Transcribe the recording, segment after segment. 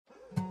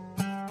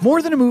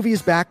More Than a Movie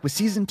is back with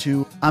Season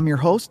 2. I'm your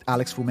host,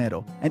 Alex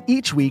Fumero, and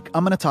each week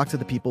I'm going to talk to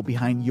the people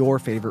behind your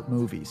favorite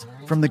movies.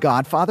 From The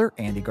Godfather,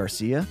 Andy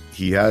Garcia.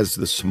 He has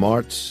the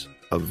smarts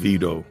of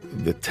Vito,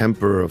 the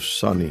temper of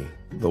Sonny,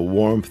 the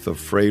warmth of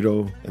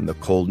Fredo, and the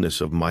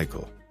coldness of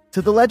Michael.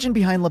 To the legend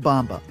behind La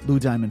Bamba, Lou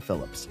Diamond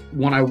Phillips.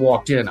 When I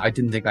walked in, I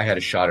didn't think I had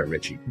a shot at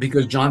Richie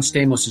because John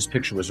Stamos'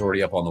 picture was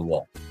already up on the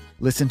wall.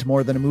 Listen to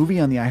More Than a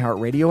Movie on the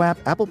iHeartRadio app,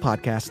 Apple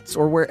Podcasts,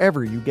 or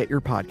wherever you get your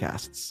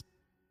podcasts.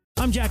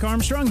 I'm Jack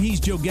Armstrong.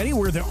 He's Joe Getty.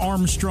 We're the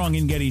Armstrong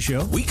and Getty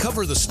Show. We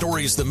cover the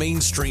stories the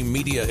mainstream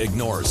media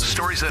ignores.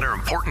 Stories that are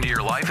important to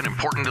your life and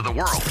important to the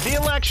world. The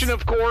election,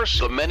 of course.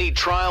 The many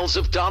trials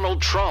of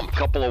Donald Trump.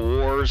 Couple of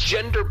wars.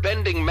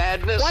 Gender-bending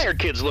madness. Why are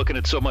kids looking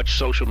at so much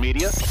social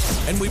media?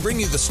 And we bring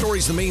you the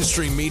stories the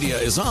mainstream media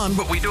is on,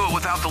 but we do it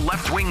without the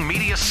left-wing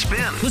media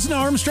spin. Listen to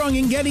Armstrong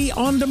and Getty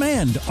on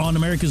demand on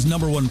America's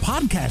 #1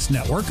 podcast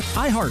network,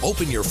 iHeart.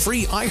 Open your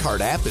free iHeart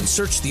app and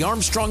search The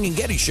Armstrong and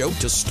Getty Show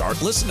to start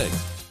listening.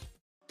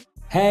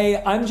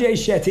 Hey, I'm Jay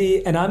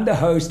Shetty, and I'm the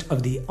host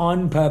of the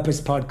On Purpose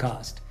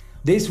podcast.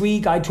 This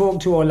week, I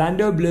talked to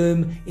Orlando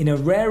Bloom in a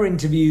rare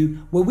interview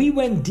where we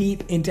went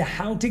deep into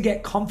how to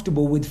get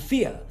comfortable with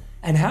fear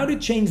and how to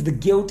change the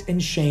guilt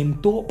and shame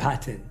thought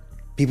pattern.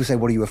 People say,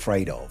 what are you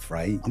afraid of,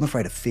 right? I'm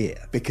afraid of fear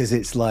because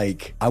it's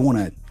like I want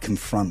to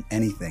confront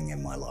anything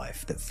in my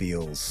life that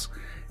feels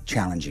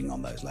challenging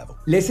on those levels.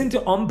 Listen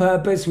to On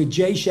Purpose with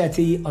Jay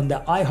Shetty on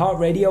the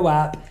iHeartRadio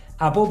app,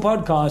 Apple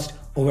Podcast,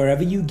 or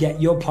wherever you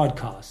get your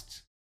podcasts.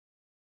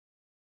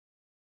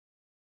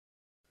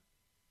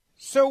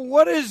 So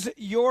what is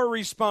your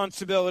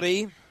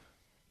responsibility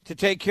to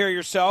take care of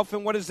yourself,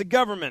 and what is the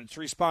government's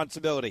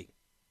responsibility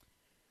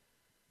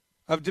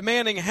of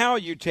demanding how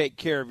you take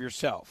care of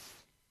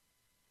yourself?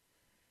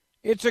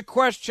 It's a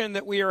question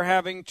that we are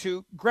having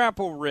to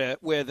grapple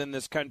with in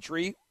this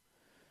country,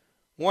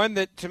 one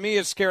that to me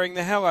is scaring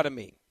the hell out of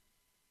me.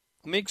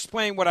 Let me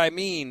explain what I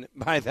mean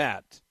by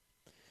that.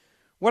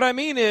 What I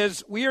mean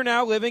is we are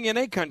now living in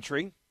a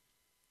country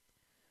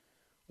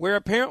where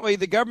apparently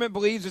the government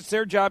believes it's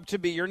their job to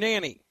be your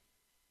nanny.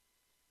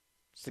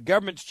 It's the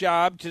government's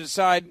job to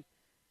decide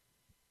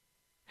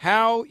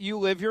how you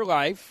live your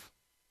life,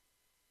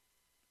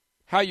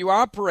 how you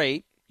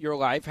operate your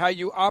life, how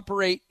you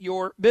operate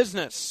your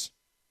business.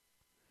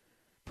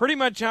 Pretty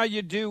much how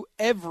you do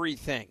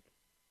everything.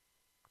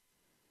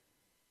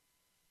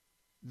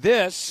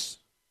 This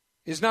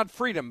is not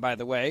freedom, by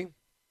the way.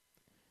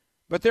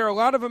 But there are a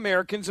lot of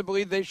Americans that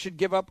believe they should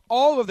give up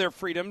all of their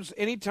freedoms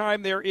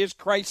anytime there is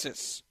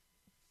crisis.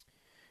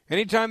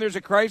 Anytime there's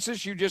a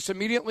crisis, you just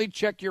immediately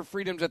check your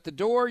freedoms at the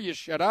door, you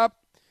shut up,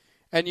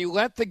 and you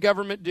let the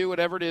government do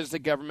whatever it is the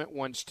government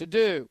wants to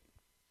do.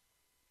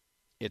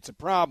 It's a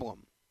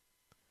problem.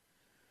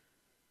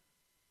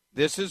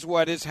 This is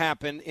what has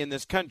happened in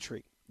this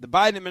country. The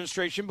Biden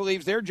administration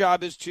believes their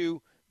job is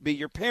to be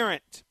your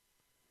parent,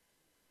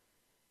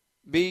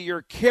 be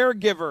your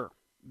caregiver,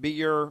 be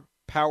your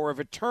power of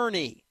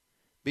attorney,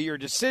 be your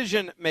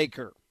decision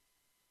maker.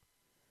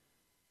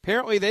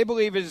 Apparently, they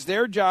believe it is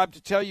their job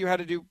to tell you how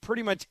to do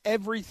pretty much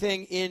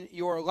everything in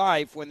your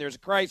life when there's a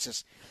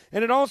crisis.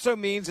 And it also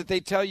means that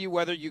they tell you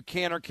whether you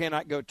can or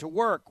cannot go to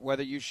work,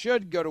 whether you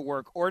should go to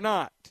work or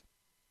not.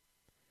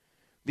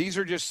 These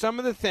are just some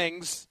of the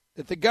things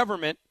that the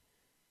government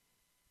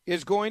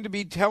is going to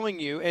be telling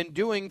you and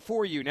doing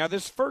for you. Now,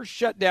 this first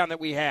shutdown that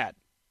we had,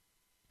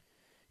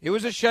 it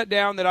was a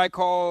shutdown that I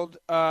called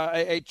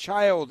a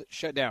child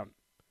shutdown,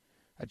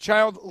 a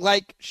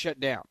child-like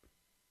shutdown.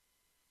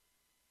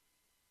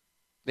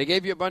 They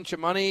gave you a bunch of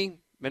money.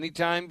 Many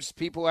times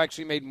people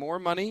actually made more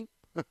money.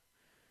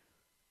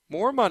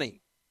 More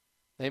money.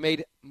 They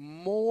made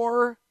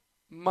more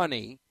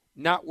money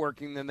not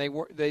working than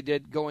they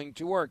did going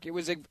to work. It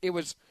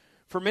was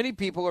for many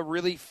people a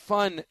really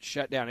fun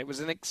shutdown. It was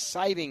an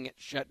exciting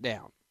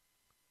shutdown.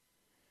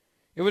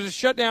 It was a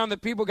shutdown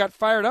that people got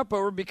fired up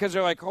over because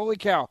they're like, holy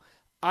cow,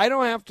 I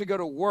don't have to go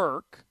to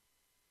work,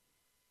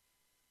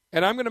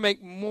 and I'm going to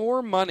make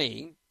more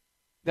money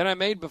than I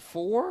made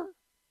before?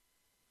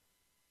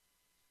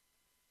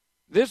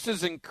 This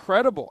is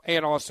incredible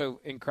and also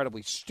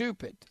incredibly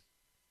stupid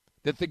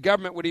that the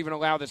government would even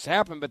allow this to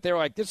happen, but they're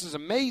like, this is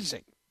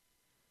amazing.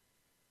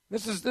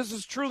 This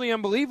is truly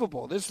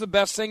unbelievable. This is the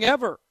best thing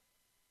ever.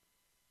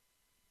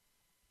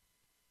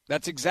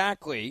 That's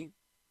exactly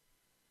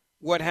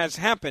what has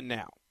happened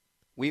now.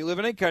 We live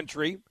in a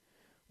country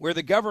where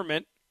the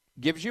government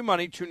gives you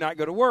money to not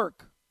go to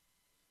work.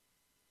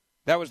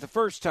 That was the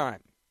first time.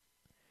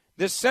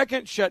 This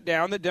second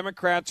shutdown that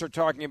Democrats are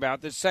talking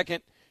about, this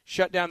second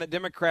shutdown that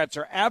Democrats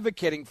are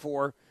advocating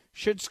for,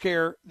 should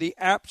scare the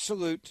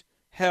absolute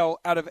hell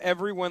out of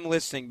everyone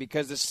listening,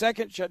 because the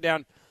second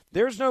shutdown,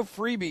 there's no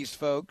freebies,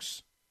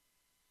 folks.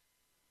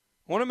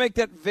 I want to make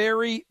that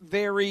very,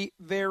 very,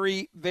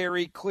 very,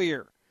 very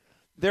clear.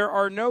 There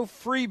are no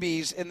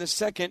freebies in the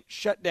second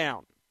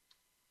shutdown.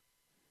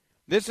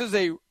 This is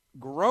a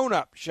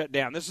grown-up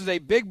shutdown. This is a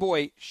big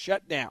boy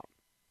shutdown.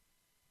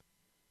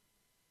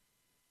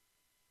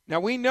 Now,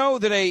 we know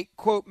that a,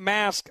 quote,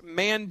 mask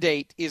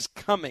mandate is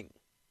coming.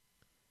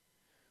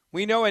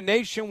 We know a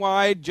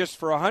nationwide, just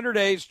for 100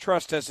 days,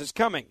 trust us, is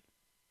coming.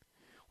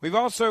 We've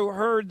also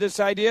heard this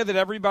idea that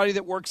everybody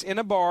that works in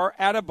a bar,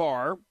 at a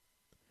bar,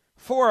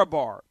 for a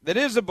bar, that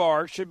is a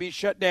bar, should be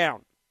shut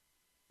down.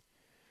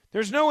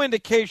 There's no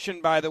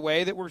indication, by the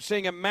way, that we're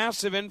seeing a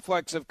massive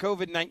influx of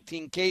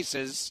COVID-19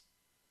 cases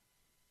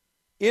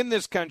in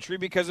this country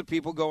because of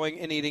people going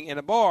and eating in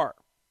a bar.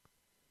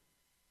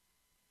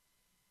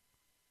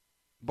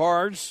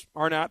 Bars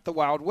are not the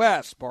Wild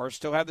West. Bars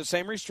still have the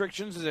same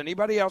restrictions as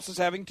anybody else is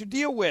having to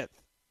deal with.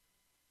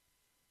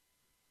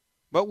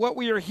 But what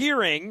we are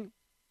hearing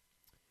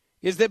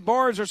is that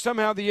bars are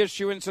somehow the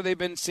issue, and so they've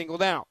been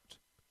singled out.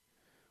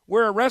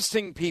 We're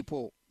arresting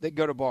people that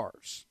go to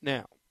bars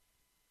now.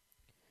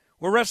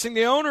 We're arresting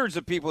the owners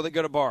of people that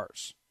go to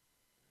bars.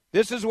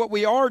 This is what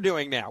we are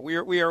doing now.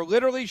 We are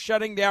literally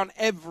shutting down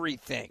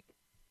everything.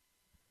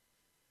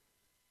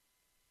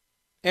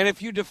 And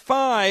if you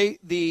defy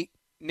the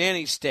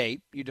nanny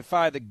state, you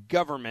defy the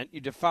government,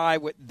 you defy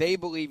what they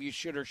believe you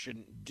should or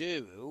shouldn't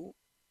do,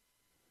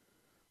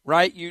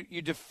 right?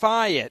 You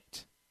defy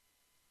it.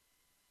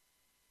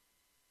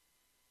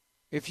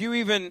 If you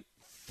even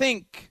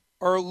think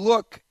or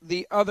look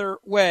the other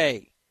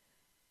way,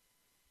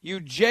 you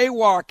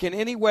jaywalk in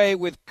any way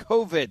with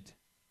COVID,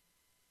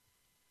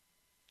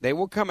 they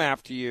will come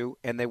after you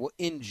and they will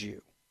end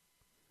you.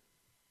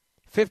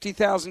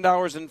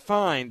 $50,000 in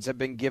fines have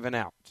been given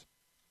out.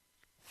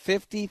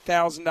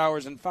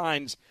 $50,000 in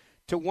fines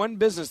to one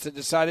business that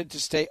decided to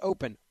stay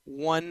open.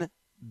 One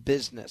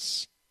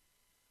business.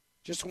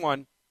 Just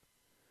one.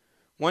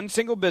 One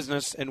single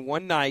business in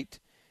one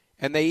night.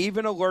 And they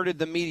even alerted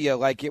the media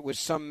like it was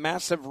some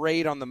massive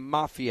raid on the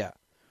mafia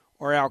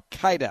or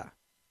Al-Qaeda.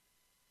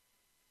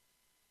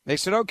 They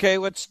said, okay,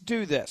 let's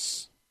do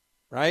this,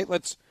 right?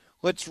 Let's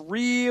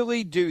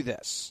really do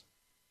this.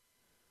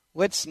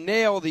 Let's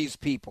nail these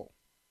people.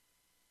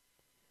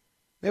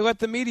 They let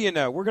the media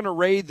know, we're going to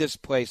raid this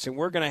place and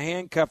we're going to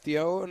handcuff the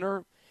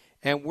owner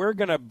and we're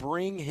going to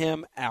bring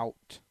him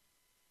out.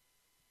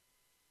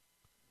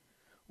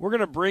 We're going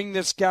to bring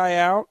this guy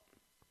out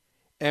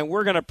and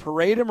we're going to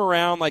parade him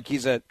around like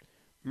he's a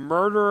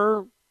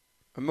murderer,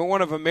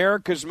 one of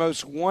America's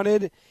most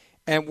wanted,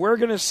 and we're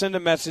going to send a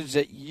message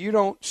that you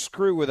don't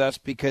screw with us,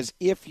 because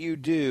if you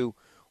do,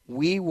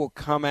 we will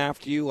come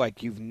after you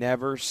like you've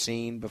never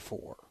seen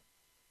before.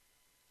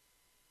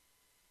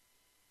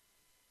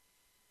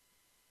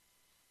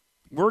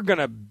 We're going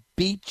to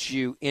beat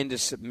you into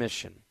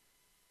submission.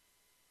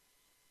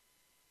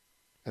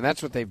 And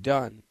that's what they've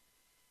done.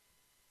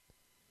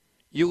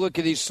 You look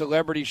at these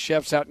celebrity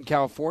chefs out in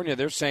California,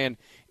 they're saying,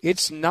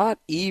 it's not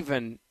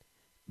even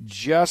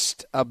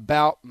just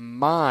about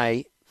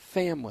my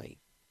family.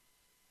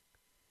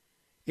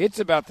 It's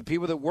about the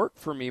people that work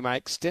for me, my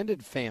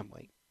extended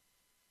family.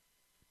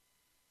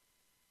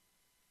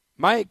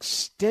 My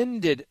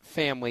extended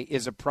family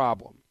is a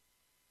problem.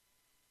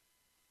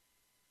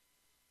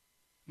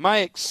 My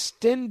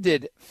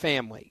extended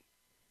family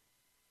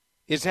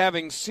is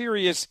having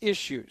serious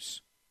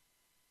issues,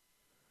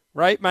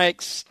 right? My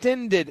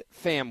extended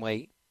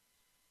family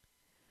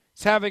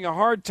is having a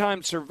hard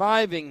time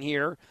surviving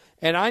here,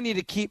 and I need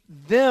to keep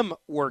them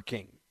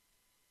working.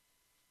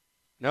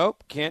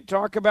 Nope, can't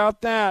talk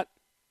about that.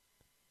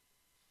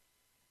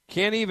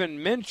 Can't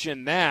even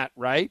mention that,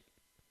 right?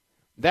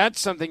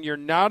 That's something you're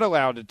not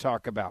allowed to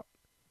talk about.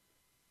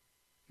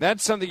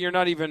 That's something you're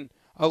not even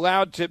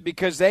allowed to,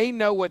 because they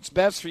know what's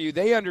best for you.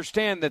 They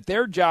understand that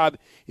their job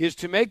is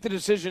to make the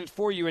decisions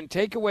for you and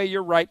take away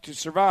your right to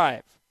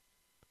survive.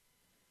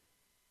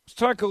 Let's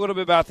talk a little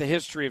bit about the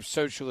history of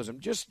socialism,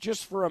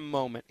 just for a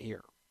moment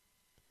here.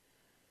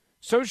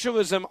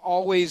 Socialism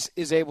always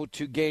is able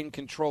to gain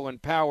control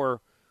and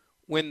power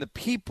when the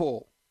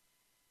people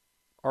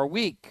are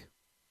weak.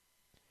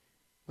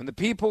 When the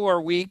people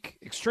are weak,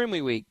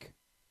 extremely weak,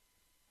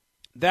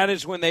 that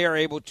is when they are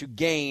able to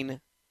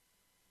gain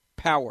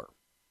power.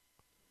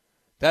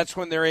 That's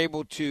when they're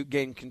able to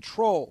gain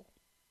control.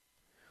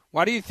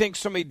 Why do you think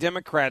so many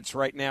Democrats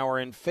right now are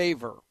in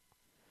favor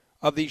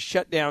of these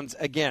shutdowns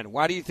again?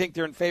 Why do you think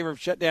they're in favor of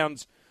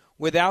shutdowns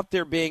without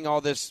there being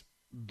all this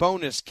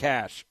bonus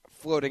cash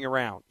floating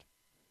around?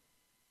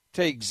 I'll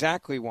tell you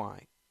exactly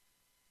why.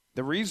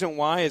 The reason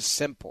why is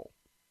simple.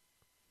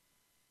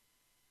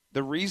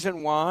 The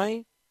reason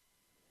why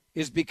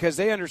is because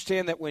they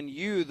understand that when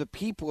you, the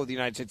people of the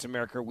United States of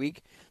America, are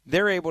weak,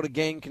 they're able to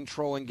gain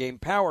control and gain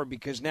power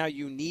because now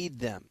you need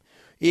them.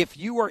 If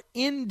you are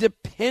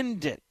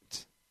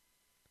independent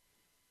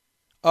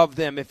of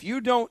them, if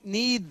you don't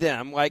need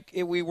them like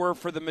we were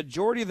for the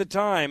majority of the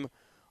time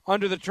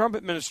under the Trump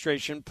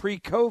administration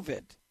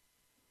pre-COVID,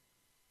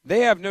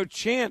 they have no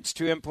chance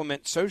to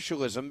implement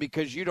socialism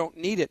because you don't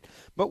need it.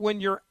 But when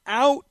you're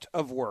out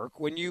of work,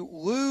 when you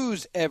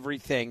lose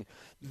everything,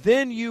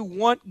 then you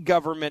want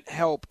government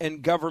help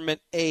and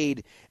government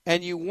aid,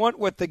 and you want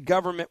what the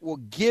government will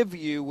give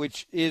you,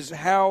 which is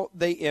how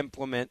they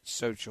implement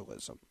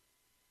socialism.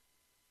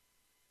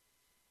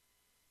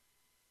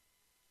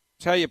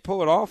 It's how you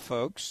pull it off,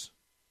 folks.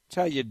 It's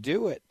how you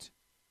do it.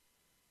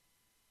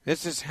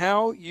 This is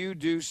how you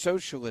do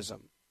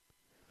socialism.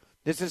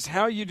 This is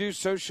how you do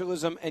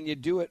socialism, and you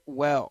do it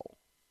well.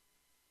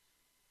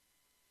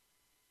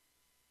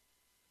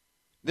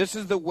 This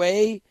is the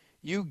way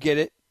you get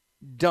it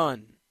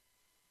done.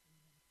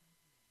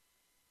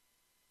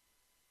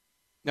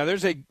 Now,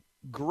 there's a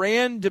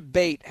grand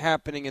debate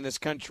happening in this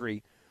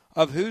country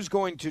of who's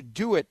going to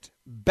do it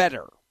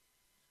better.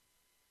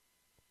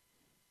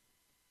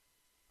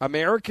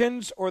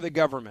 Americans or the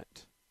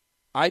government?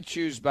 I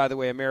choose, by the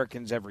way,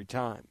 Americans every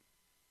time.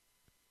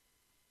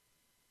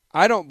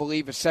 I don't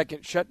believe a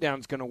second shutdown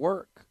is going to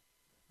work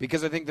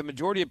because I think the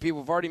majority of people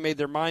have already made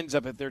their minds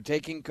up if they're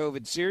taking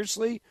COVID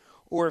seriously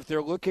or if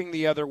they're looking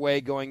the other way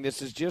going,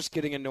 this is just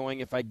getting annoying.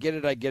 If I get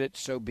it,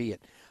 so be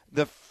it.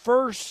 The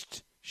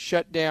first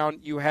shutdown,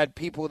 you had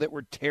people that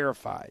were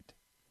terrified.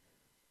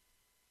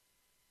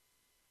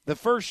 The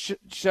first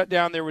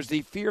shutdown, there was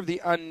the fear of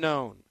the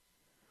unknown.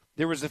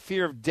 There was the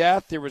fear of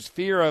death. There was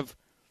fear of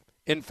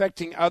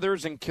infecting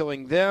others and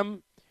killing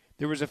them.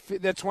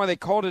 That's why they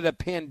called it a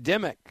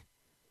pandemic.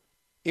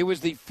 It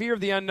was the fear of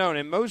the unknown,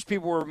 and most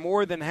people were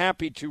more than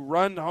happy to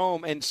run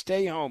home and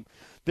stay home.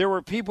 There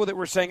were people that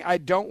were saying, I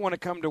don't want to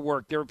come to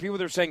work. There were people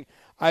that were saying,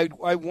 I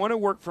want to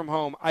work from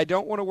home. I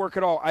don't want to work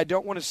at all. I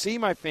don't want to see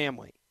my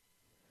family.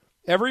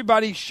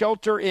 Everybody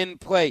shelter in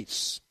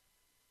place.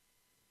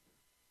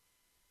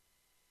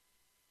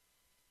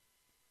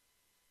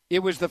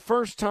 It was the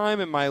first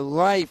time in my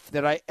life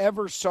that I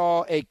ever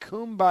saw a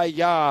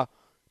kumbaya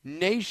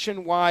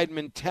nationwide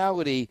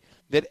mentality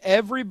that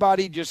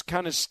everybody just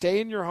kind of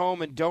stay in your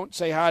home and don't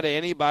say hi to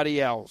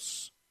anybody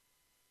else.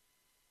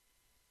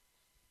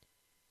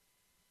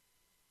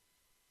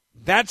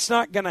 That's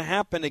not going to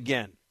happen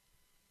again.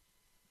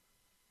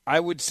 I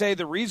would say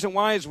the reason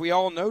why is we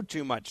all know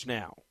too much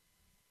now.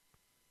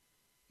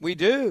 We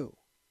do.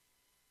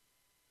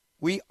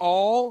 We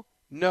all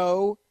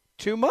know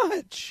too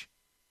much.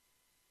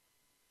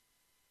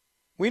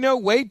 We know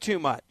way too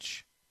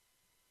much.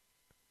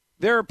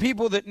 There are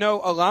people that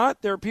know a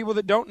lot. There are people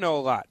that don't know a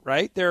lot,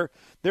 right? There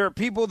are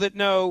people that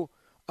know,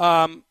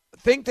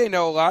 think they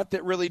know a lot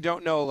that really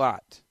don't know a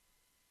lot.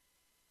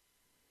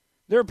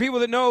 There are people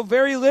that know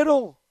very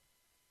little.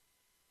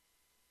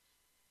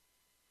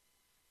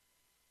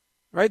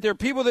 Right? There are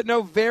people that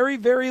know very,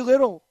 very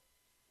little,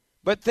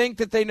 but think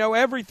that they know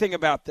everything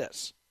about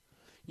this.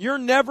 You're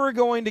never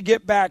going to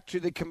get back to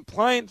the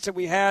compliance that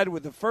we had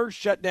with the first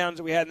shutdowns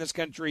that we had in this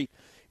country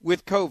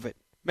with COVID.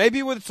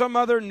 Maybe with some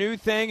other new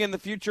thing in the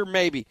future,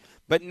 maybe.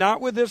 But not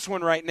with this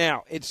one right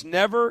now. It's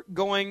never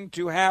going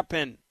to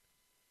happen.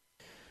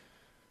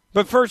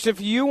 But first, if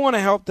you want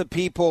to help the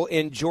people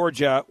in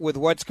Georgia with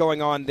what's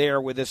going on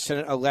there with the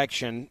Senate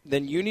election,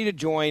 then you need to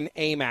join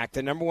AMAC,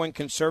 the number one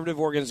conservative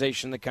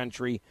organization in the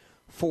country,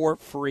 for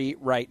free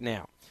right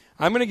now.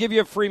 I'm going to give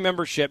you a free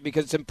membership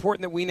because it's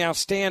important that we now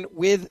stand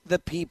with the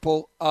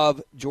people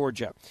of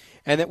Georgia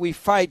and that we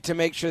fight to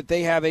make sure that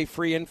they have a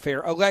free and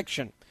fair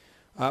election.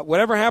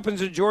 Whatever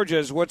happens in Georgia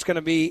is what's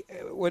going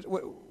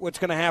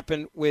to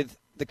happen with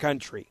the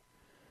country.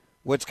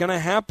 What's going to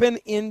happen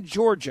in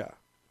Georgia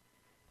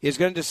is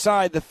going to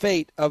decide the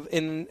fate of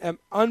an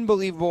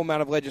unbelievable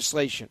amount of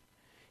legislation.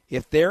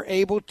 If they're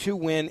able to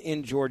win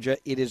in Georgia,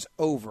 it is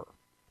over.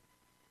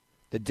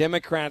 The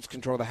Democrats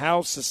control the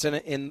House, the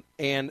Senate,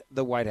 and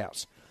the White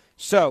House.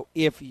 So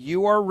if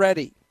you are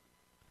ready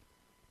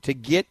to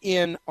get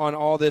in on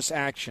all this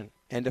action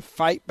and to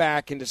fight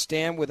back and to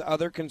stand with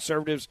other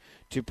conservatives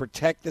to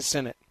protect the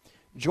Senate,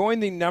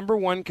 join the number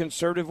one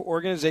conservative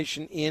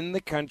organization in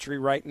the country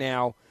right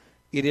now.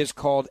 It is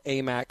called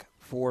AMAC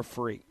for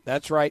free.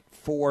 That's right,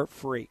 for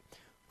free.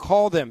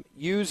 Call them.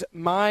 Use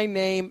my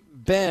name,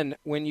 Ben,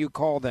 when you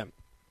call them.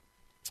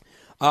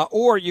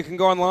 Or you can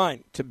go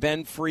online to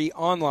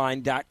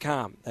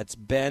benfreeonline.com. That's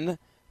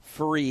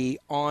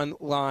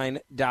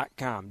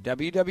benfreeonline.com.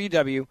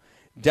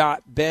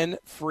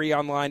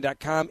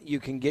 www.benfreeonline.com. You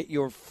can get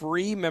your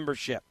free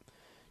membership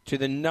to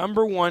the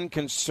number one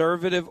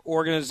conservative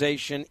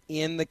organization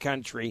in the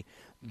country,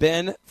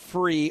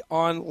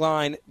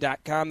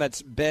 benfreeonline.com.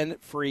 That's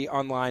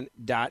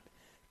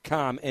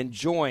benfreeonline.com. And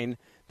join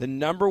the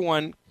number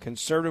one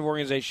conservative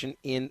organization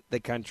in the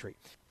country.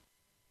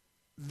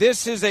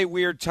 This is a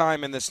weird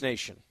time in this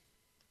nation.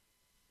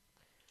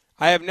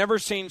 I have never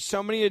seen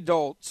so many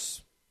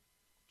adults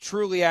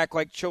truly act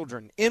like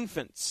children,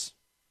 infants.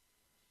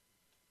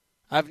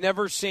 I've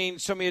never seen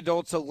so many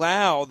adults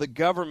allow the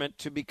government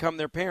to become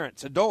their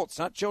parents. Adults,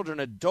 not children,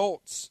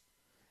 adults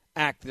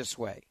act this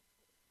way.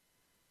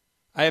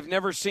 I have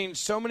never seen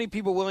so many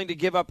people willing to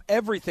give up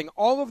everything,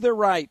 all of their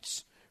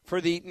rights, for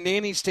the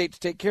nanny state to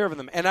take care of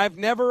them. And I've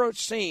never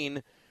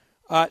seen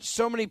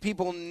so many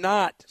people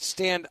not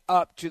stand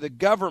up to the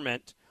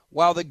government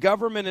while the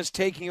government is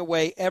taking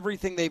away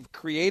everything they've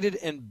created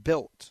and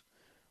built.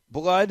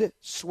 Blood,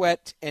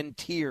 sweat, and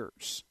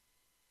tears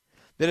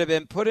that have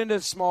been put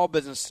into small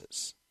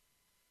businesses.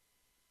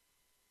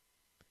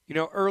 You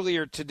know,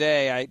 earlier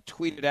today I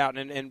tweeted out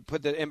and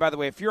put that. And by the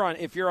way, if you're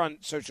on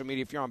social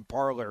media, if you're on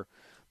Parler,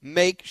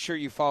 make sure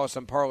you follow us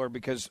on Parler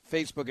because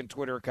Facebook and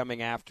Twitter are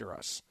coming after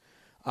us.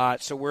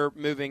 So we're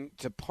moving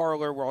to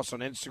Parler. We're also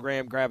on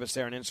Instagram. Grab us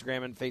there on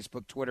Instagram and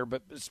Facebook, Twitter,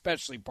 but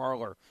especially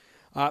Parler.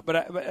 But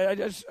I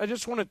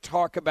just want to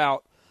talk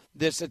about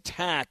this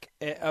attack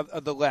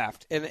of the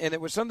left. And it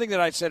was something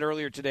that I said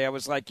earlier today. I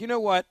was like, you know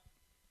what?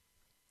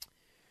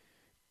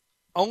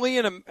 Only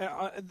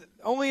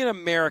in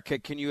America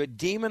can you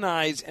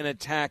demonize and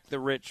attack the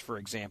rich, for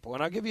example.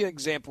 And I'll give you an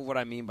example of what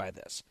I mean by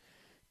this.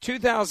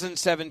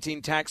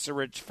 2017 Tax the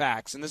Rich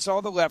facts, and this is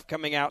all the left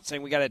coming out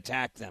saying we got to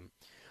attack them.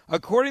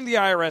 According to the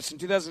IRS in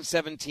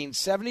 2017,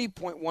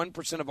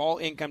 70.1% of all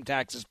income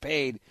taxes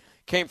paid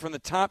came from the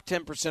top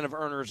 10% of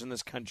earners in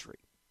this country.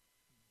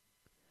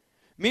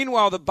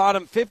 Meanwhile, the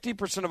bottom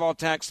 50% of all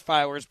tax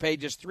filers paid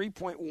just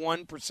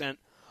 3.1%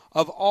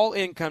 of all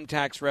income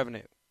tax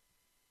revenue.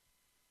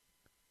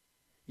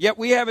 Yet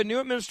we have a new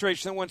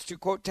administration that wants to,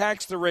 quote,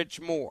 tax the rich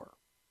more.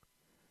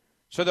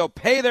 So they'll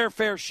pay their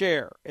fair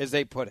share, as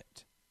they put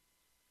it.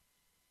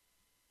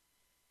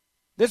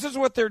 This is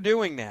what they're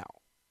doing now.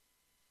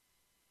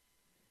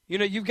 You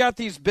know, you've got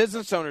these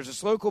business owners,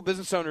 this local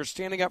business owners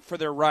standing up for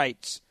their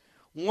rights.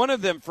 One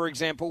of them, for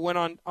example, went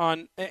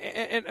on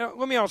and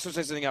let me also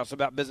say something else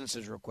about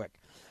businesses real quick.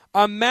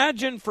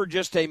 Imagine for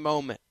just a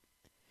moment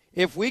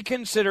if we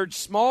considered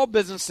small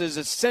businesses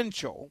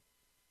essential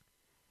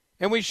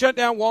and we shut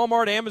down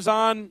Walmart,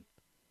 Amazon,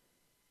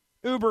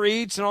 Uber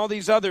Eats, and all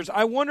these others.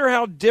 I wonder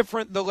how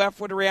different the left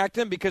would react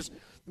to them, because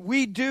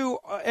we do,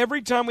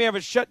 every time we have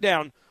a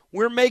shutdown,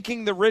 we're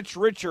making the rich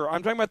richer.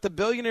 I'm talking about the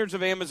billionaires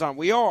of Amazon.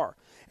 We are.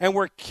 And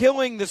we're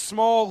killing the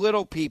small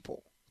little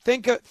people.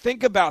 Think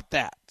about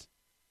that.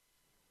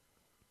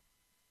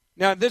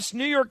 Now, this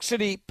New York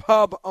City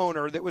pub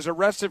owner that was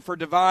arrested for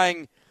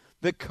defying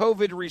the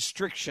COVID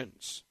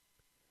restrictions.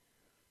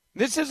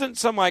 This isn't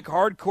some like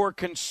hardcore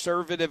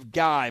conservative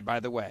guy, by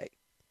the way.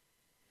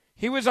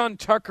 He was on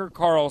Tucker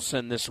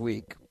Carlson this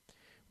week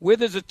with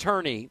his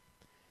attorney.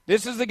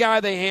 This is the guy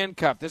they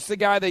handcuffed. This is the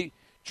guy they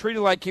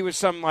treated like he was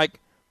some like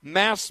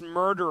mass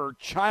murderer,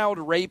 child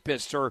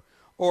rapist, or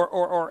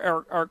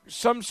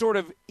some sort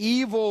of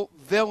evil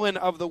villain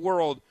of the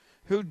world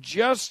who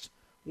just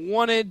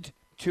wanted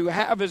to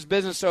have his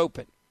business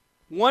open.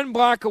 1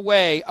 block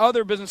away,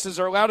 other businesses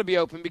are allowed to be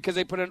open because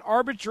they put an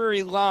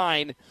arbitrary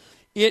line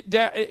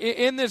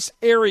in this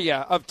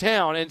area of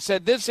town and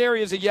said this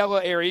area is a yellow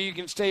area, you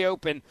can stay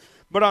open.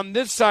 But on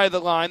this side of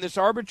the line, this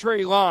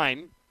arbitrary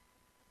line,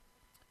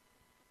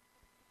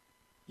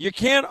 you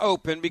can't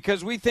open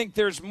because we think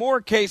there's more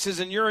cases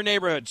in your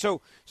neighborhood.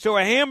 So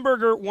a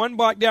hamburger 1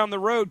 block down the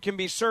road can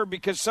be served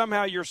because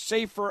somehow you're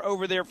safer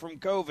over there from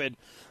COVID.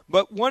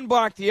 But 1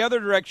 block the other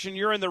direction,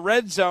 you're in the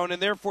red zone,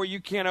 and therefore you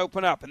can't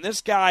open up. And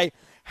this guy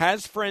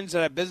has friends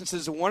that have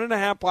businesses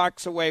 1.5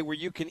 blocks away where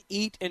you can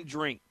eat and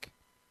drink.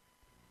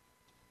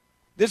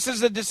 This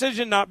is a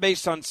decision not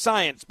based on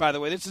science, by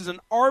the way. This is an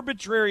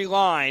arbitrary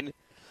line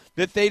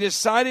that they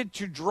decided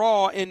to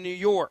draw in New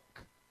York.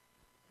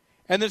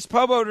 And this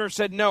pub owner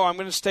said, no, I'm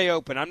going to stay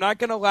open. I'm not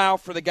going to allow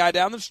for the guy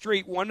down the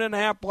street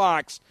 1.5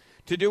 blocks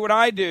to do what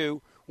I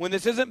do when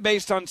this isn't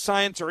based on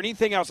science or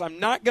anything else. I'm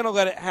not going to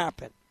let it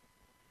happen.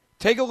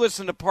 Take a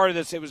listen to part of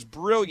this. It was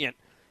brilliant.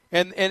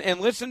 And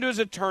listen to his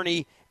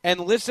attorney and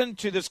listen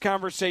to this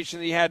conversation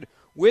that he had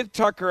with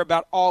Tucker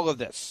about all of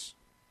this.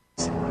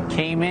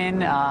 Came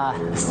in,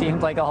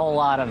 seemed like a whole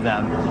lot of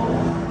them.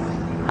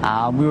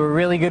 We were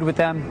really good with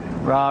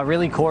them,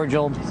 really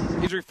cordial.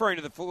 He's referring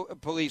to the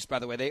police, by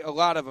the way. A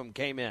lot of them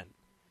came in.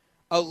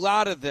 A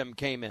lot of them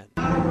came in.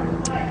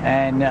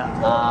 And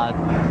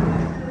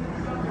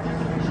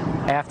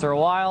after a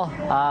while,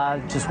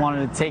 just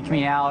wanted to take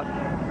me out.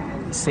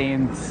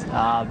 Seemed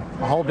a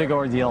whole big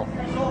ordeal.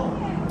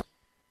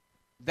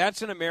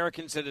 That's an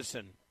American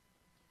citizen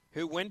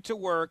who went to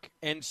work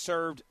and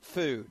served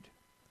food.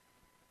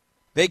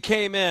 They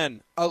came in.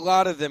 A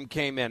lot of them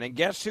came in. And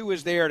guess who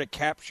was there to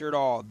capture it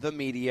all? The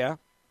media.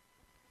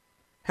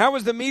 How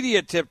was the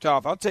media tipped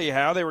off? I'll tell you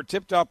how. They were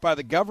tipped off by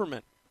the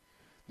government.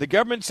 The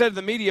government said to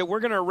the media, we're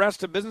going to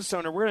arrest a business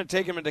owner. We're going to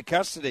take him into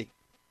custody.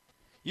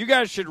 You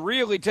guys should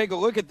really take a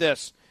look at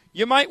this.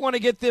 You might want to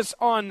get this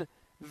on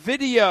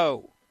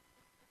video.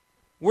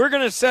 We're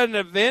going to set an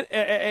event,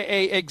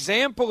 a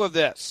example of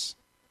this.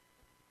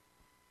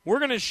 We're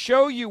going to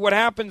show you what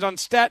happens on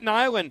Staten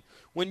Island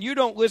when you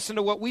don't listen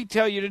to what we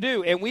tell you to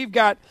do. And we've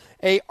got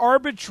a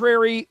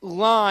arbitrary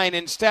line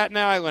in Staten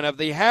Island of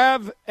the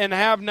have and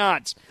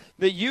have-nots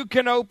that you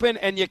can open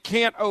and you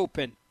can't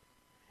open.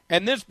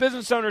 And this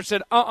business owner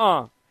said,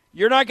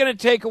 you're not going to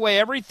take away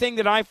everything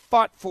that I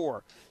fought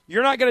for.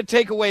 You're not going to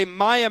take away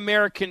my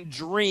American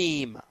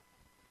dream.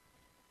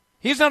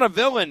 He's not a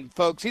villain,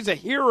 folks. He's a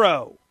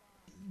hero.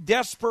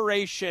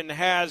 Desperation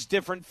has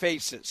different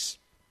faces.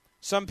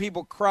 Some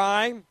people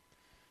cry.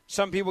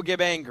 Some people get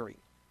angry.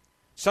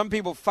 Some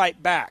people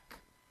fight back.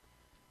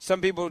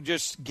 Some people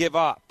just give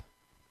up.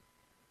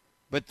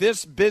 But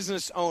this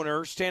business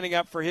owner standing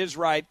up for his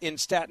right in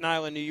Staten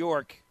Island, New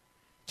York,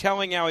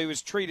 telling how he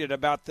was treated,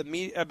 about the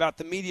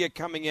media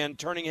coming in,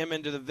 turning him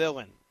into the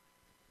villain,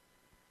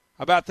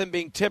 about them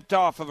being tipped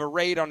off of a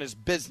raid on his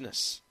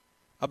business,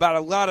 about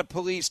a lot of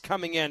police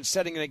coming in,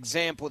 setting an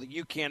example that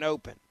you can't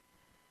open.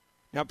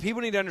 Now,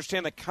 people need to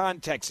understand the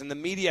context, and the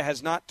media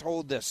has not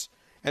told this,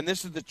 and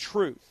this is the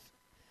truth.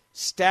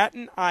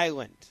 Staten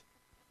Island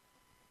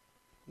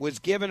was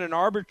given an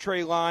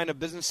arbitrary line of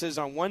businesses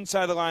on one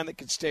side of the line that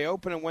could stay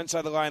open and one side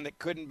of the line that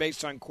couldn't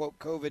based on, quote,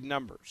 COVID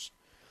numbers.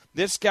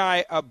 This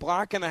guy, a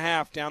block and a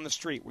half down the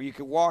street where you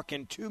could walk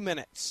in 2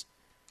 minutes,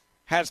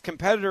 has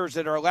competitors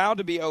that are allowed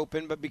to be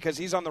open, but because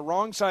he's on the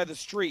wrong side of the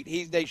street,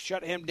 they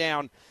shut him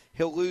down.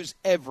 He'll lose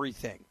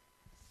everything.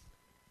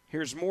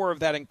 Here's more of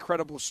that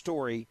incredible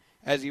story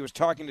as he was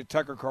talking to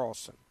Tucker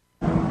Carlson.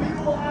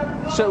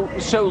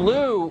 So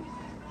Lou,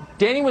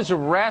 Danny was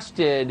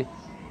arrested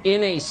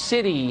in a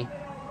city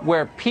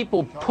where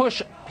people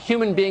push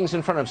human beings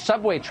in front of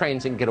subway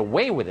trains and get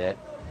away with it.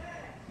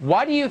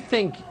 Why do you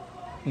think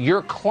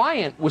your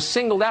client was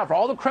singled out for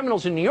all the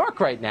criminals in New York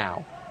right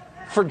now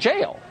for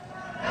jail?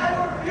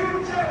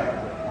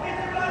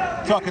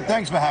 Tucker,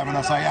 thanks for having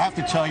us. I have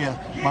to tell you,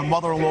 my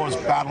mother-in-law is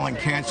battling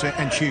cancer,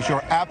 and she's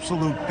your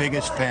absolute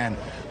biggest fan.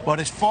 But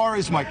as far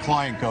as my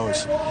client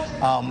goes,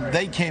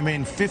 they came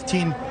in,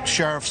 15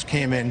 sheriffs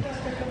came in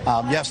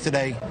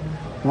yesterday.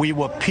 We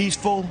were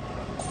peaceful,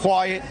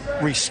 quiet,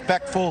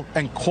 respectful,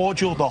 and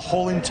cordial the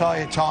whole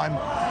entire time.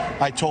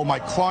 I told my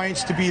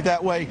clients to be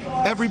that way.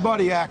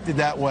 Everybody acted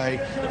that way.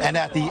 And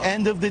at the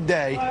end of the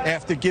day,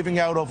 after giving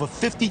out over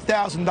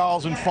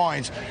 $50,000 in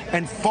fines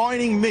and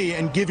fining me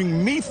and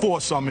giving me 4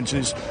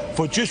 summonses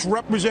for just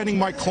representing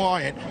my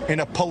client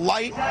in a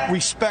polite,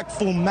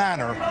 respectful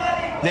manner,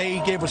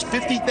 they gave us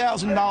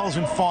 $50,000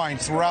 in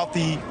fines throughout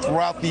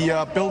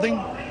the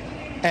building,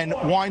 and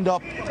wind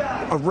up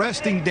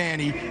arresting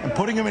Danny and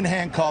putting him in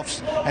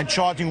handcuffs and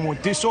charging him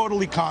with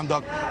disorderly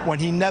conduct when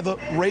he never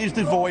raised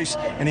his voice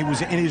and he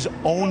was in his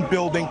own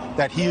building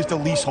that he is the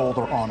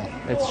leaseholder on it.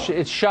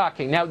 It's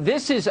shocking. Now,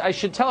 this is, I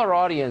should tell our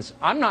audience,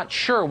 I'm not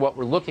sure what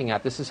we're looking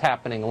at. This is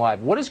happening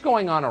live. What is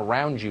going on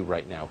around you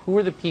right now? Who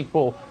are the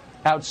people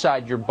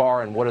outside your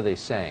bar and what are they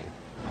saying?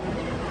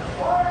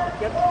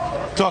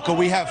 Tucker,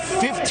 we have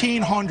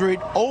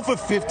over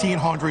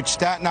 1,500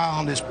 Staten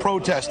Islanders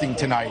protesting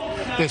tonight.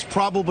 There's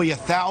probably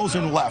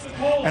 1,000 left,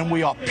 and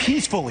we are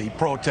peacefully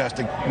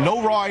protesting.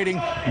 No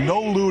rioting,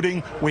 no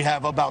looting. We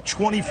have about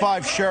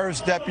 25 sheriff's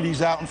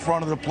deputies out in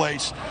front of the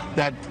place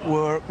that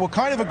were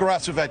kind of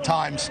aggressive at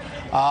times,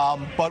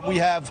 but we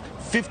have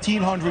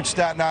 1,500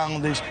 Staten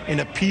Islanders in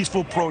a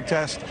peaceful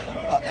protest,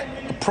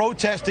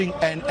 protesting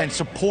and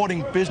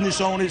supporting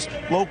business owners,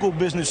 local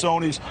business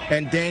owners,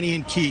 and Danny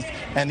and Keith,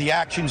 and the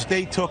actions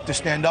they took to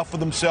stand up for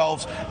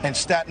themselves and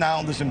Staten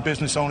Islanders and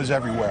business owners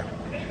everywhere.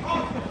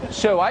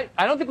 So I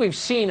don't think we've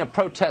seen a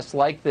protest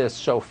like this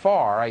so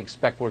far. I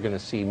expect we're going to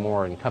see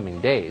more in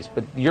coming days.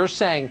 But you're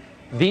saying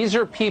these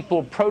are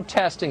people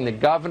protesting the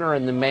governor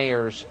and the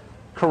mayor's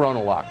corona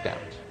lockdowns.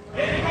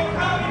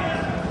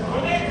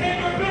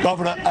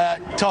 Governor,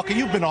 Tucker,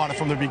 you've been on it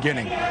from the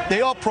beginning.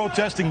 They are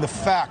protesting the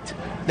fact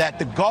that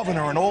the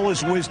governor, in all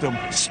his wisdom,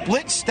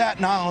 split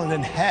Staten Island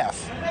in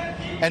half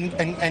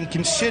and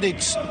considered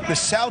the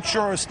South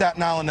Shore of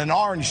Staten Island an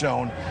orange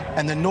zone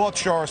and the North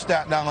Shore of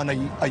Staten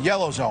Island a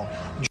yellow zone.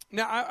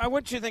 Now, I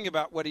want you to think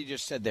about what he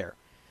just said there.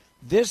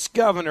 This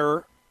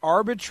governor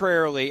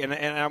arbitrarily, and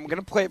I'm going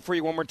to play it for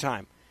you one more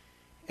time.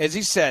 As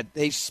he said,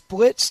 they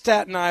split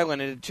Staten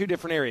Island into 2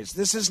 different areas.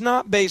 This is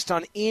not based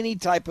on any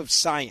type of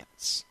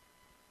science.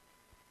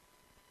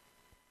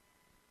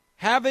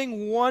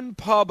 Having one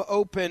pub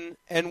open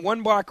and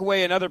 1 block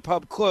away another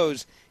pub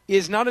closed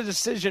is not a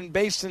decision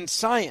based in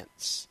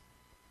science.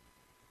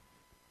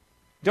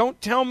 Don't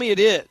tell me it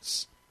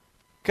is,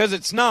 because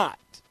it's not.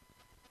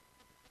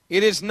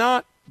 It is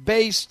not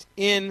based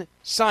in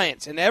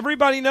science, and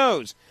everybody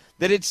knows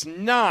that it's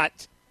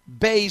not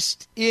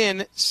based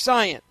in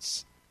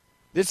science.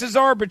 This is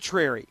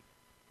arbitrary.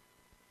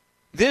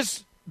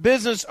 This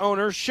business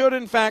owner should,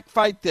 in fact,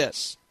 fight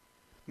this.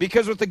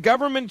 Because what the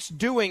government's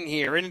doing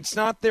here, and it's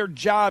not their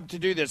job to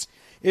do this,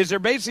 is they're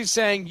basically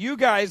saying you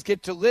guys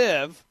get to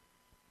live,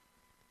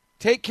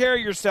 take care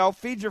of yourself,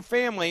 feed your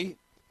family,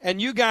 and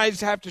you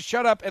guys have to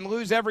shut up and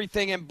lose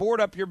everything and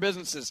board up your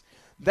businesses.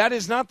 That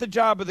is not the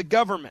job of the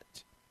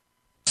government.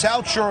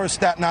 South Shore of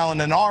Staten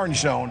Island an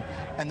orange zone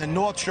and the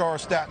North Shore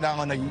of Staten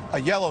Island a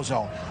yellow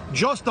zone.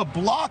 Just a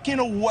block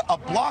and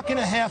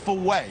a half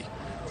away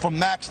from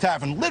Max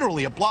Tavern,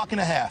 literally a block and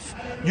a half.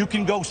 You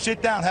can go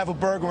sit down, have a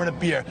burger and a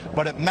beer,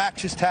 but at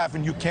Max's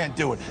Tavern, you can't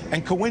do it.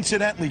 And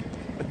coincidentally,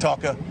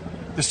 Tucker,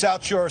 the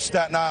South Shore of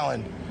Staten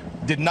Island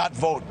did not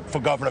vote for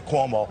Governor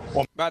Cuomo.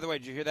 By the way,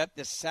 did you hear that?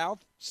 The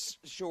South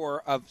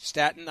Shore of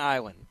Staten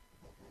Island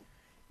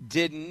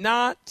did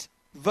not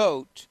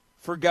vote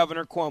for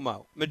Governor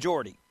Cuomo,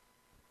 majority,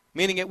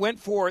 meaning it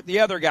went for the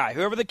other guy,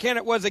 whoever the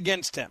candidate was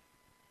against him.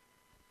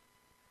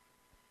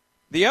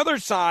 The other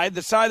side,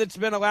 the side that's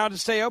been allowed to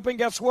stay open,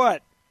 guess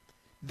what?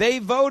 They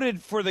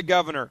voted for the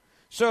governor.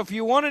 So if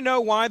you want to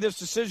know why this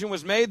decision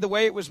was made the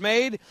way it was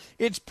made,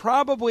 it's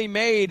probably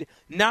made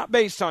not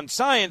based on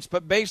science,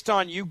 but based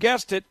on, you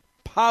guessed it,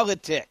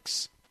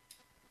 politics.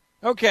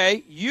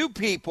 Okay, you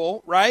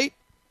people, right?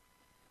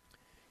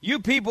 You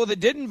people that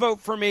didn't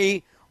vote for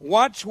me,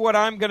 watch what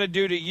I'm going to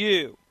do to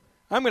you.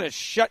 I'm going to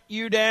shut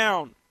you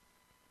down.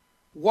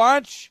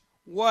 Watch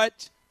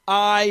what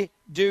I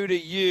do to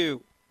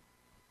you.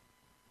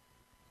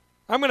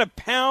 I'm going to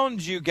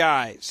pound you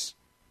guys.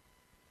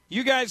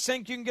 You guys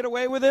think you can get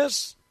away with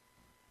this?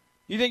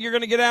 You think you're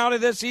going to get out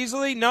of this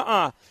easily?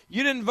 Nuh-uh.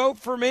 You didn't vote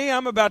for me.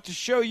 I'm about to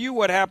show you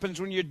what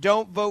happens when you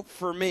don't vote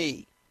for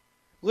me.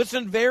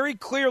 Listen very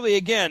clearly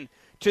again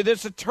to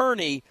this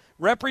attorney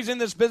representing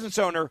this business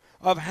owner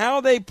of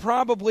how they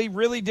probably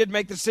really did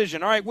make the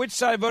decision. All right, which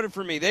side voted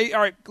for me?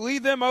 All right,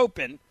 leave them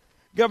open.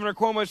 Governor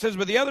Cuomo says,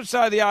 but the other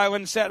side of the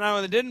island, Staten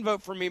Island, that didn't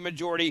vote for me,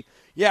 majority,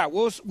 yeah,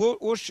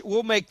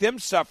 we'll make them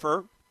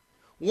suffer.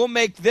 We'll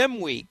make them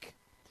weak.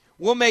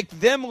 We'll make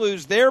them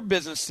lose their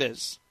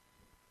businesses.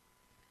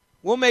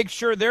 We'll make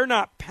sure they're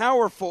not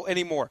powerful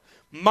anymore.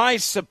 My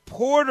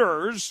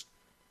supporters,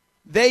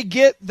 they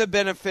get the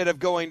benefit of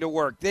going to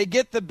work. They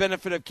get the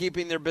benefit of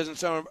keeping their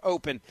business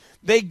open.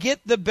 They get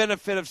the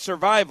benefit of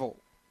survival,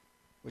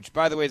 which,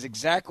 by the way, is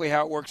exactly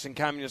how it works in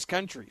communist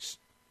countries.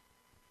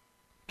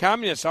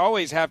 Communists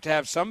always have to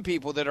have some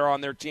people that are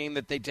on their team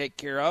that they take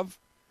care of.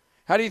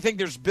 How do you think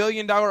there's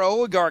billion-dollar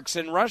oligarchs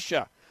in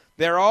Russia?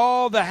 They're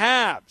all the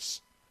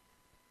haves.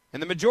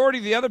 And the majority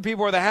of the other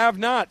people are the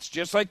have-nots,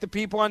 just like the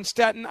people on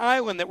Staten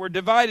Island that were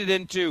divided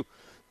into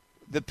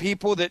the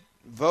people that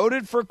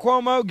voted for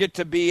Cuomo get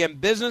to be in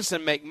business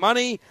and make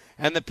money,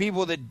 and the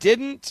people that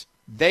didn't,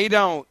 they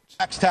don't.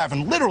 Max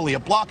Tavern, literally a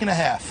block and a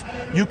half.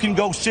 You can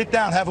go sit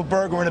down, have a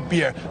burger and a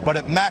beer, but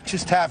at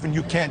Max's Tavern,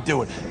 you can't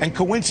do it. And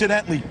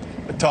coincidentally,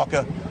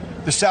 Tucker,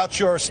 the South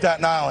Shore of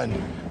Staten Island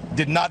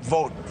did not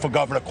vote for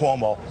Governor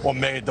Cuomo or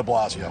Mayor de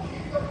Blasio.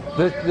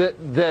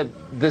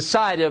 The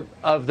side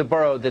of the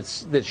borough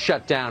that's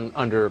shut down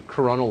under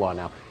Corona law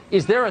now,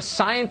 is there a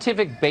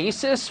scientific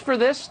basis for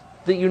this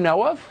that you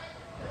know of?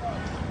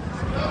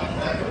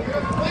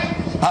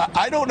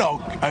 I don't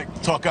know,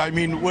 Tucker. I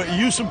mean,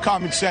 use some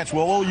common sense.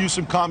 We'll all use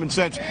some common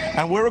sense.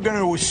 And we're going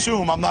to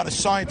assume, I'm not a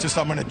scientist,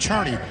 I'm an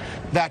attorney,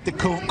 that the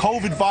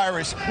COVID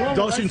virus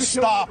doesn't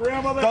stop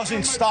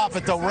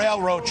at the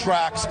railroad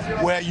tracks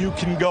where you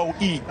can go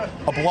eat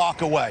a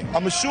block away.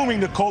 I'm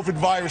assuming the COVID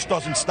virus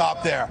doesn't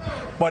stop there.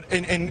 But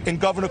in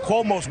Governor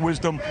Cuomo's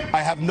wisdom,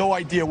 I have no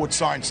idea what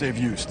science they've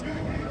used.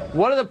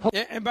 What are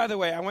the and by the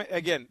way,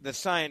 again, the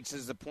science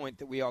is the point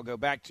that we all go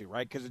back to,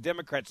 right? Because the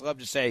Democrats love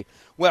to say,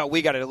 well,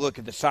 we got to look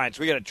at the science.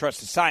 We got to trust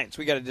the science.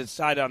 We got to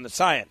decide on the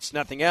science,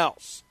 nothing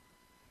else.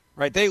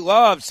 Right? They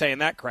love saying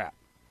that crap.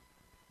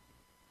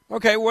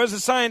 Okay, what does the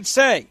science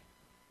say?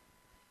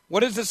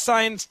 What does the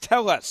science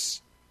tell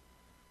us?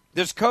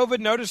 Does COVID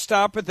know to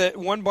stop at the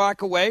 1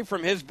 block away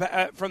from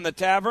the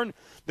tavern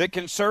that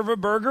can serve a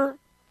burger,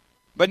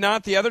 but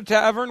not the other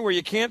tavern where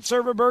you can't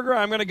serve a burger?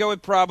 I'm going to go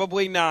with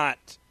probably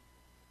not.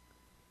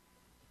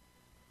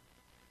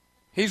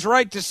 He's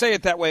right to say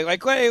it that way.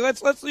 Like, hey,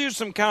 let's use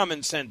some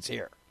common sense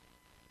here,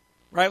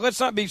 right? Let's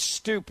not be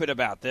stupid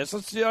about this.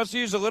 Let's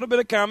use a little bit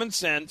of common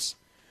sense.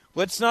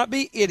 Let's not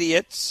be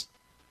idiots,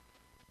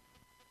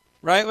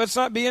 right? Let's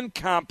not be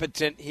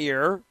incompetent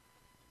here.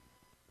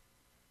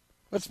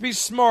 Let's be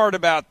smart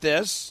about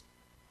this.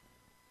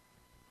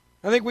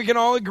 I think we can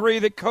all agree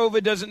that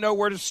COVID doesn't know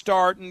where to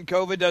start and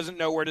COVID doesn't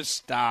know where to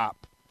stop.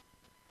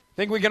 I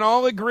think we can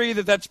all agree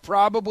that that's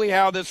probably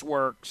how this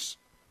works.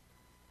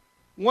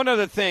 One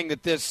other thing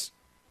that this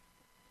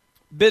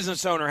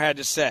business owner had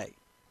to say,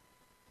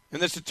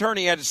 and this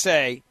attorney had to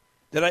say,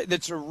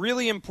 that's a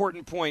really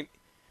important point.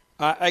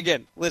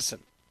 Again, listen.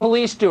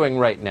 Police doing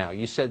right now?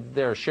 You said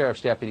there are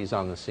sheriff's deputies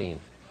on the scene.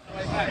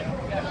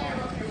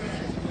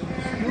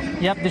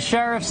 Yep, the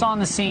sheriff's on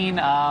the scene.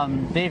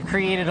 They've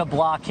created a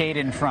blockade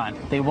in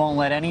front. They won't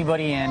let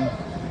anybody in.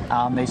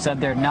 They said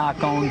they're not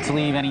going to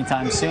leave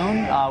anytime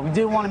soon. We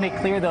do want to make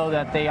clear, though,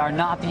 that they are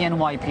not the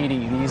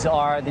NYPD. These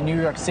are the New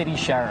York City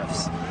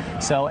sheriffs.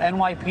 So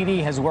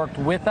NYPD has worked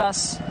with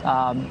us.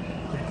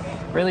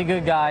 Really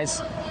good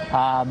guys.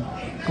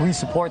 We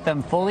support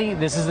them fully.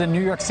 This is the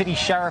New York City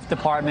Sheriff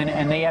Department,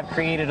 and they have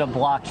created a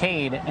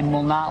blockade and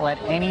will not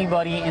let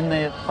anybody in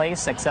the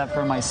place except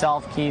for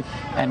myself, Keith,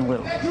 and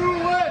Lou.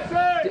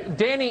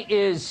 Danny,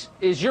 is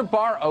your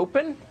bar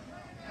open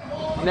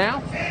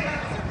now?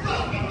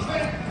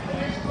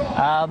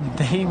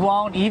 They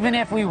won't. Even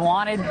if we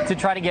wanted to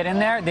try to get in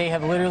there, they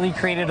have literally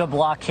created a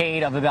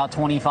blockade of about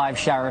 25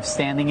 sheriffs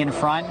standing in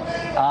front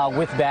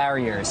with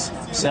barriers.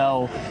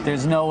 So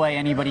there's no way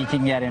anybody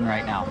can get in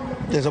right now.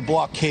 There's a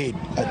blockade,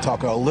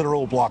 Tucker, a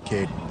literal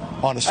blockade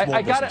on a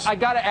small business. I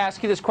got to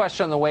ask you this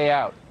question on the way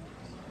out.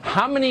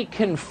 How many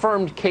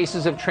confirmed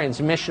cases of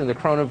transmission of the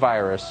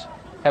coronavirus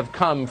have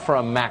come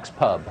from Max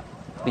Pub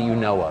that you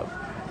know of?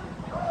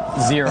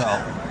 Zero.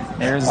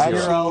 There's zero.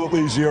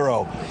 Absolutely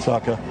zero,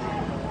 Tucker.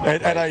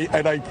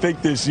 And I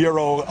think there's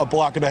zero a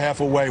block and a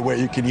half away where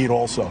you can eat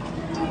also.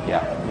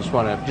 Yeah, just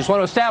want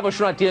to establish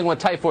we're not dealing with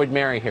Typhoid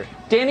Mary here.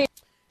 Danny?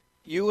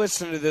 You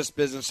listen to this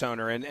business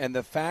owner and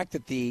the fact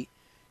that you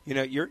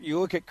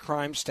look at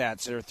crime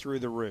stats that are through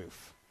the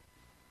roof.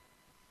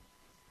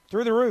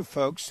 Through the roof,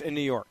 folks, in New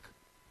York.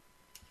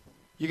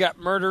 You got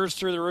murders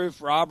through the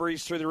roof,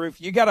 robberies through the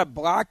roof. You got a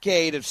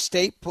blockade of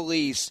state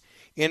police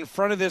in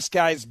front of this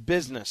guy's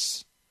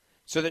business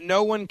so that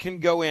no one can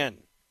go in.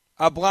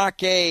 A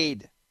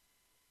blockade.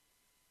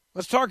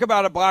 Let's talk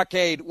about a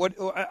blockade.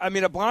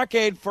 A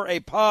blockade for a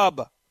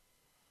pub.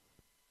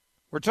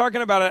 We're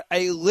talking about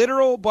a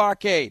literal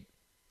blockade.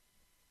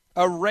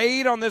 A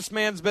raid on this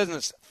man's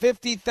business.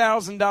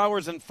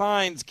 $50,000 in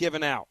fines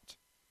given out.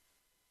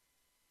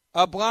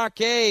 A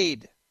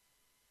blockade.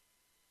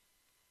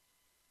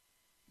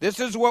 This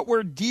is what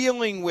we're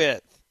dealing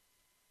with.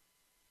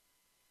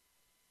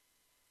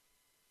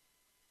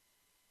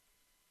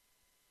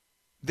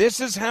 This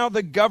is how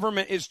the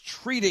government is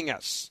treating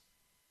us.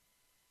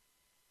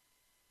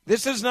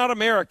 This is not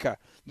America.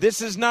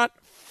 This is not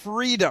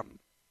freedom.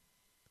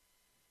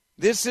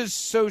 This is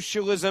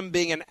socialism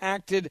being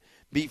enacted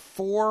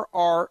before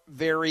our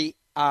very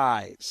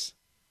eyes.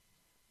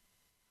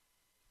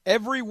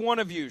 Every one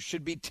of you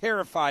should be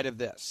terrified of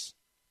this.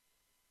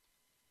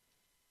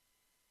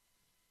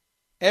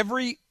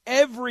 Every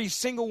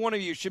single one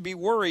of you should be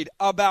worried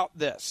about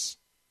this.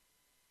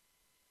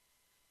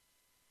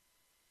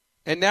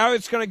 And now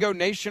it's going to go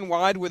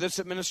nationwide with this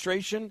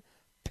administration.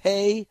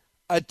 Pay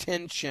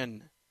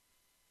attention.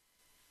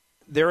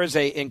 There is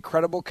an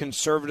incredible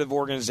conservative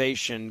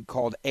organization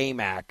called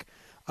AMAC.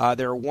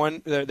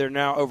 They're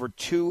now over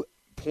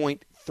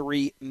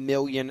 2.3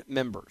 million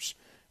members.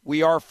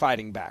 We are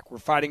fighting back. We're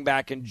fighting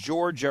back in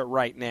Georgia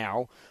right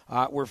now.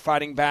 We're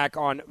fighting back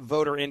on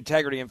voter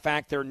integrity. In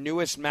fact, their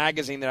newest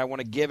magazine that I want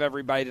to give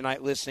everybody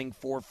tonight listening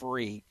for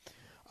free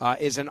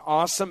is an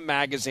awesome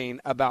magazine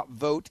about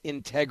vote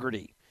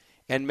integrity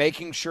and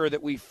making sure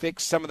that we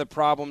fix some of the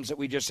problems that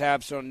we just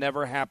have so it'll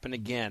never happen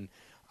again.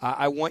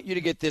 I want you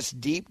to get this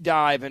deep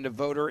dive into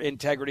voter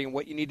integrity and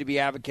what you need to be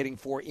advocating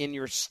for in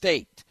your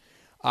state.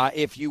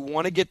 If you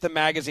want to get the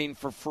magazine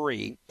for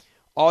free,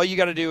 all you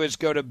got to do is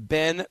go to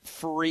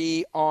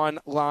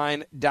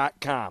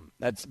benfreeonline.com.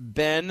 That's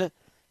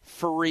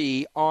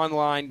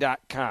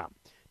benfreeonline.com.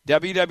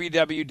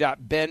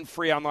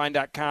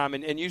 www.benfreeonline.com.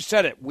 And you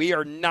said it. We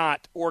are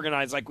not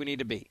organized like we need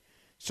to be.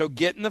 So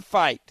get in the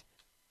fight.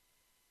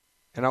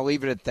 And I'll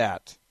leave it at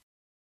that.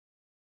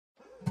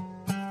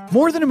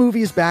 More Than a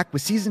Movie is back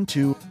with Season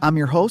 2. I'm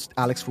your host,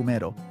 Alex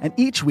Fumero. And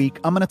each week,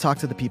 I'm going to talk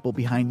to the people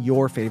behind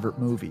your favorite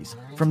movies.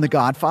 From The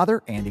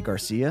Godfather, Andy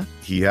Garcia.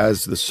 He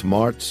has the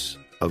smarts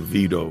of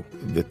Vito,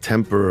 the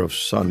temper of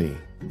Sonny,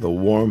 the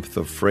warmth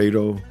of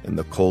Fredo, and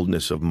the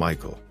coldness of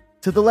Michael.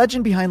 To the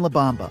legend behind La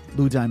Bamba,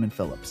 Lou Diamond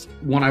Phillips.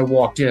 When I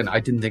walked in, I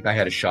didn't think I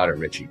had a shot at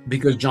Richie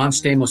because John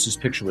Stamos'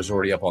 picture was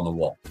already up on the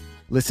wall.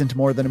 Listen to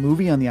More Than a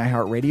Movie on the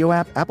iHeartRadio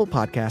app, Apple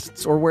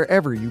Podcasts, or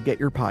wherever you get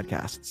your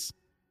podcasts.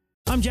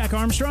 I'm Jack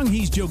Armstrong.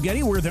 He's Joe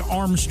Getty. We're the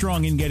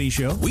Armstrong and Getty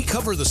Show. We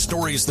cover the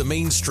stories the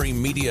mainstream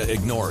media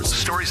ignores.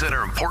 Stories that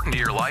are important to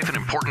your life and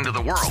important to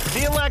the world.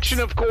 The election,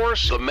 of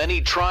course. The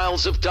many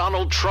trials of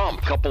Donald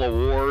Trump. Couple of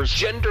wars.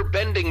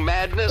 Gender-bending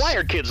madness. Why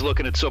are kids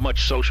looking at so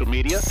much social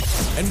media?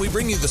 And we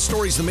bring you the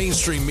stories the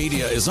mainstream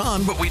media is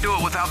on, but we do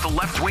it without the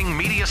left-wing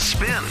media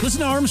spin.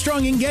 Listen to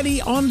Armstrong and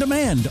Getty on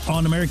demand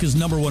on America's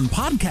 #1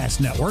 podcast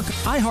network,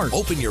 iHeart.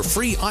 Open your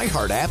free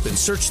iHeart app and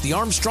search The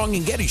Armstrong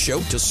and Getty Show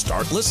to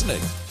start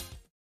listening.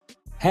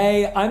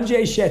 Hey, I'm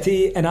Jay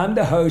Shetty, and I'm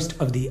the host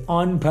of the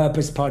On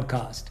Purpose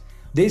podcast.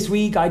 This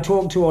week, I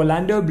talked to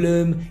Orlando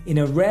Bloom in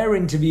a rare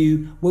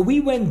interview where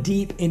we went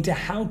deep into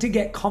how to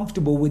get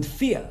comfortable with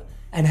fear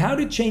and how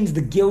to change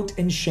the guilt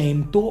and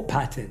shame thought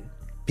pattern.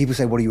 People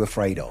say, what are you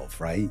afraid of,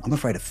 right? I'm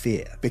afraid of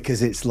fear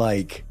because it's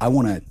like I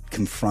want to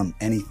confront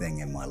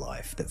anything in my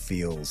life that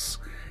feels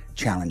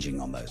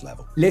challenging on those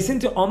levels. Listen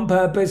to On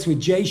Purpose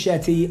with Jay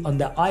Shetty on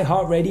the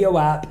iHeartRadio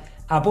app,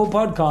 Apple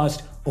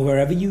Podcast, or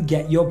wherever you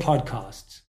get your podcasts.